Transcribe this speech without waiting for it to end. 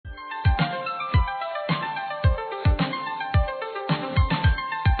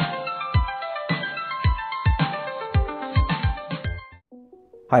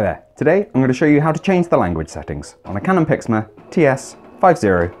Hi there, today I'm going to show you how to change the language settings on a Canon Pixma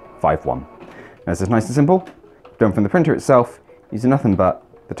TS5051. Now this is nice and simple, done from the printer itself, using nothing but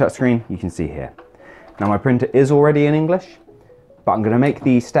the touchscreen you can see here. Now my printer is already in English, but I'm going to make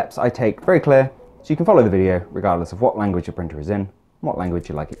the steps I take very clear so you can follow the video regardless of what language your printer is in and what language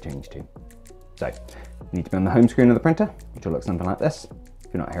you'd like it changed to. So, you need to be on the home screen of the printer, which will look something like this.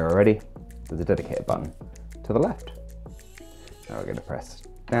 If you're not here already, there's a dedicated button to the left. Now we're going to press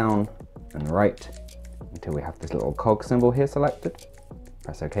down and right until we have this little cog symbol here selected.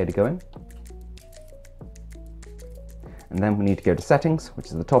 Press OK to go in. And then we need to go to settings, which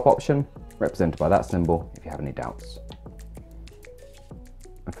is the top option, represented by that symbol if you have any doubts.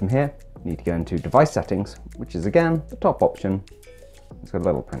 And from here, you need to go into device settings, which is again the top option. It's got a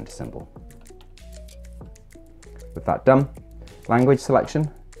little printer symbol. With that done, language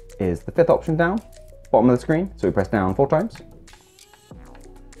selection is the fifth option down, bottom of the screen, so we press down 4 times.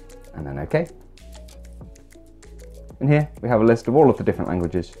 And then OK. And here we have a list of all of the different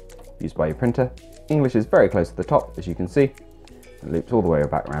languages used by your printer. English is very close to the top, as you can see. It loops all the way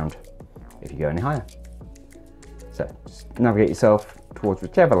back round if you go any higher. So just navigate yourself towards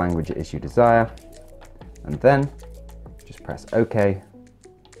whichever language it is you desire, and then just press OK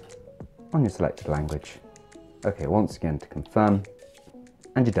on your selected language. OK once again to confirm,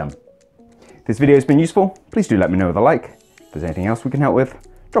 and you're done. If this video has been useful, please do let me know with a like. If there's anything else we can help with,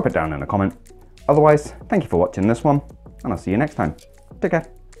 drop it down in a comment. Otherwise, thank you for watching this one, and I'll see you next time. Take care.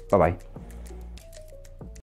 Bye bye.